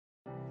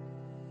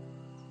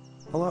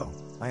Hello,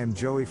 I am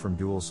Joey from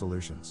Dualz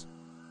Solutions.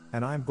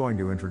 And I'm going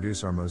to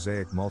introduce our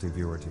Mosaic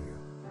Multiviewer to you.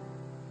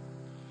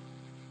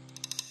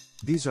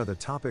 These are the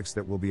topics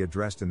that will be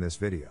addressed in this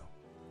video.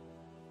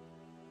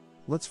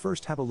 Let's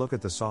first have a look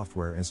at the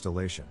software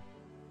installation.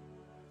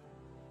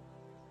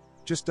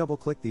 Just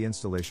double-click the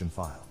installation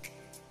file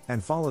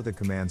and follow the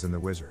commands in the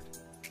wizard.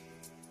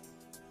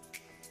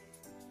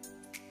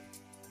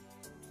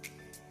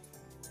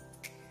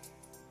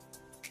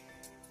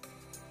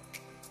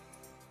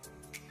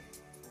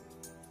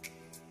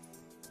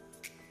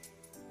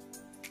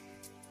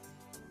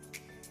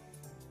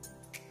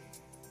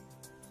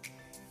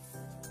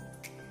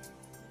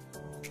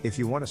 If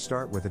you want to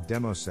start with a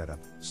demo setup,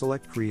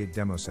 select Create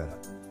Demo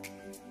Setup.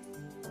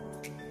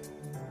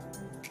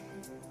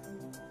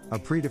 A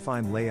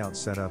predefined layout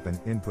setup and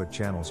input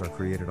channels are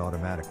created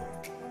automatically.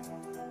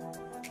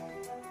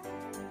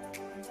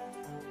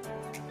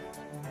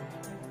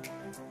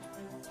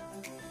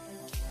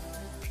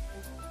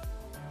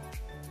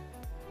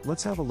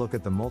 Let's have a look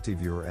at the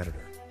Multiviewer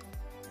editor.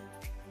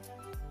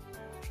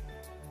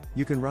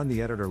 You can run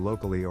the editor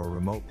locally or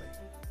remotely.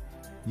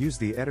 Use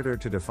the editor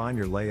to define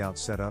your layout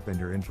setup and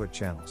your input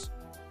channels.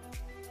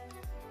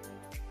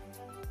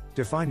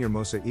 Define your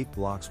mosaic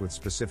blocks with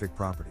specific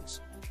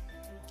properties.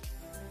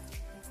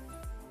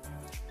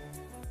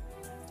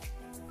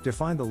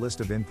 Define the list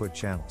of input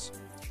channels.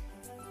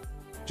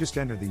 Just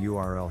enter the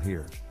URL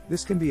here.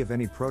 This can be of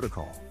any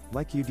protocol,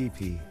 like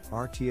UDP,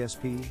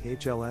 RTSP,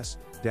 HLS,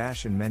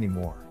 and many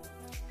more.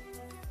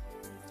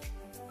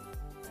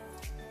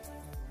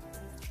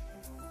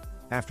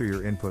 After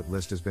your input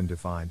list has been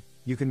defined,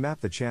 you can map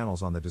the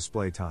channels on the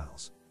display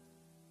tiles.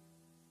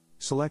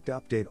 Select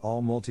Update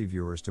All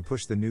Multiviewers to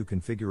push the new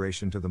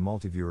configuration to the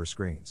multiviewer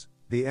screens.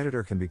 The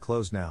editor can be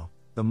closed now,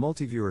 the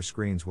multiviewer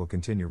screens will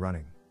continue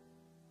running.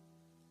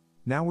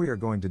 Now we are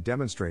going to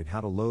demonstrate how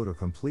to load a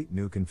complete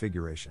new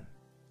configuration.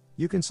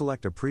 You can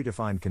select a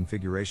predefined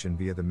configuration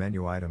via the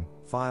menu item,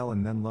 File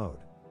and then Load.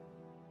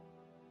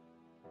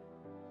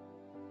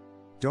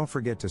 Don't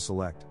forget to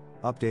select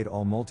Update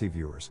All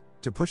Multiviewers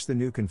to push the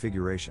new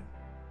configuration.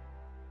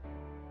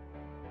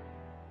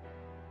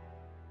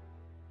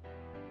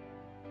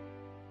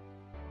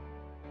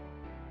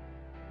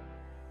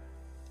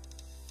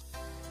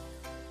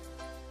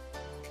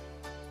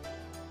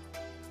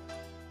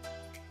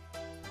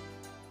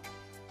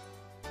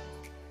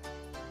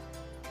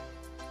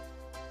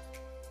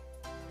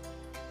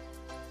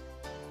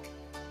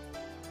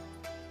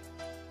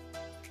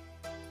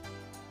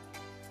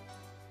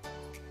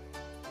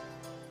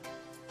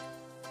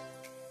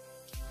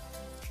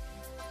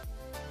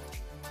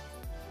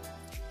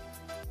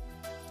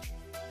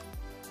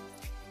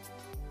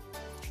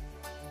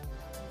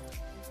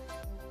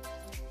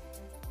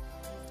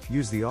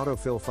 Use the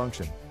autofill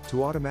function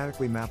to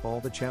automatically map all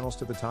the channels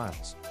to the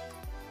tiles.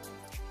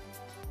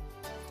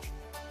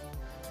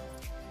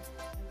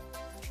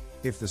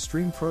 If the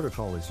stream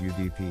protocol is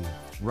UDP,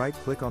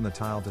 right-click on the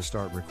tile to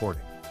start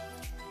recording.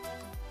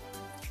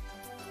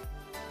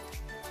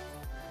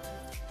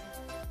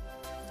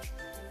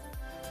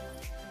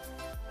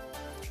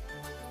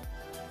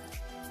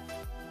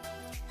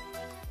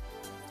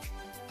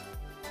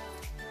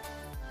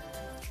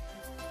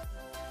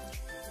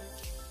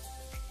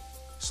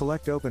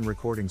 Select Open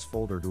Recordings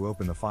folder to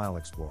open the File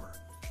Explorer.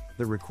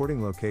 The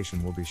recording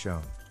location will be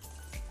shown.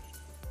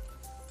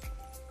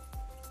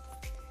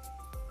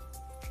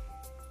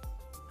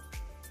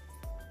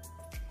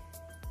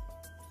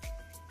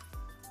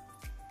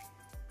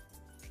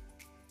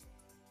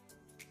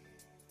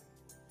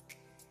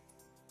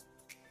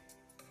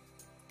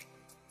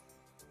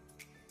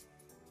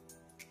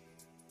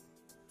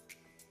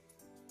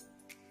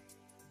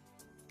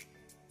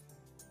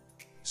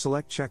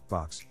 Select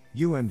checkbox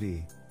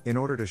UMD in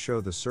order to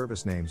show the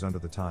service names under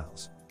the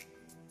tiles.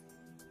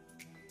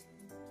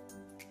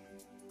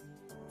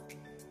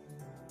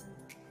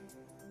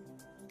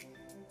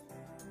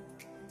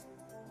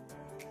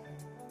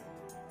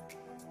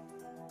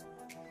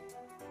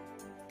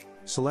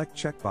 Select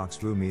checkbox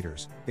VU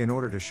meters in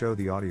order to show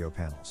the audio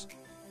panels.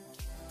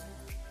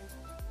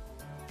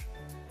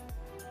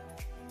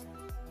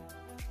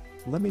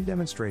 Let me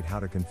demonstrate how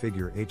to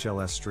configure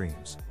HLS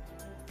streams.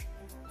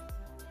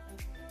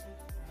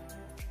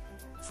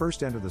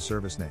 First, enter the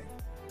service name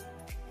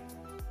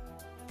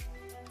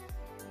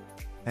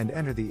and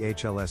enter the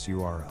HLS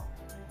URL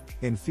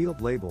in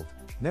field labeled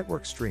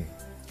Network Stream.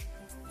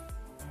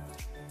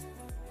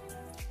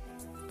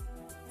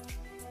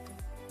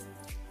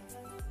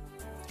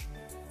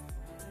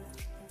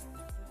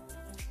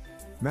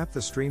 Map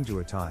the stream to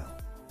a tile.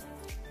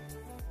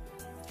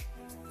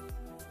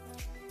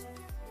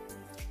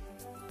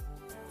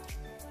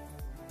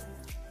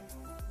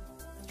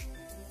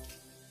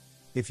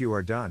 If you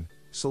are done,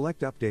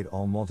 select Update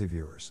All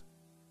Multiviewers.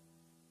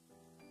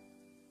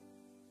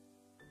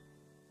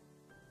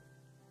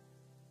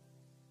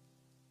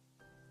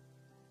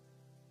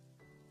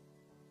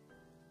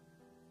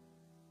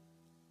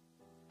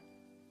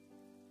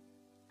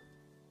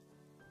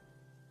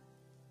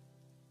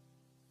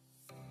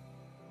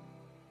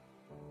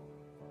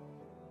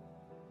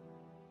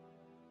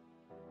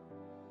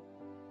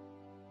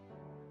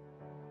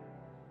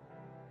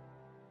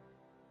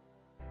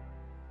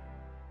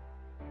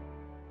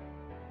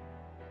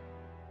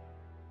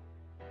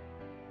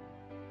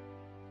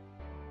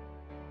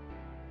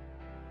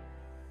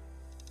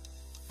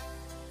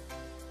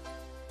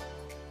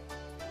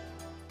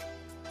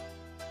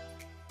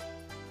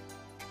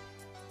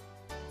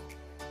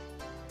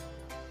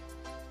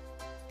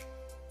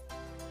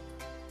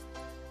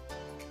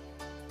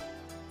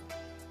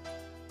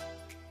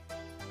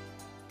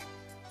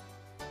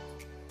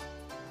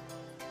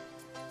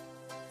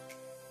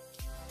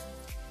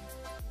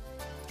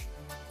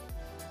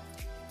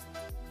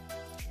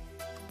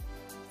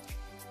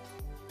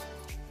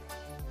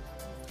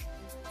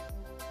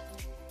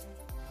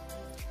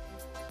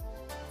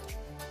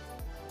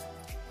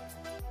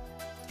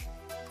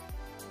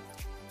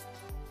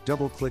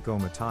 Double-click on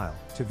the tile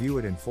to view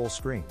it in full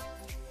screen.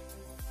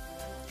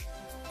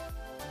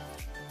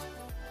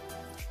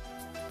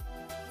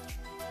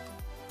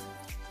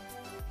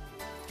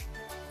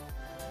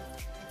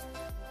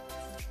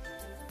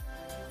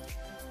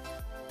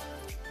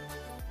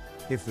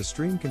 If the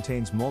stream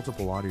contains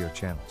multiple audio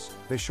channels,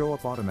 they show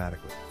up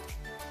automatically.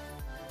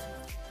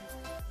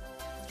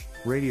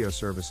 Radio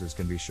services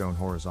can be shown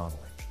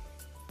horizontally.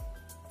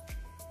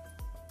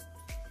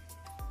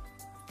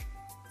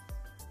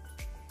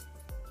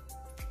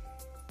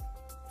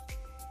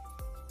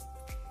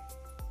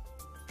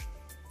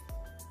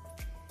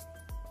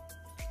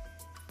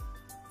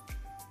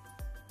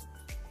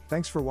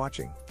 Thanks for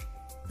watching.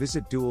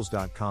 Visit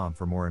dualz.com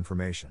for more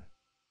information.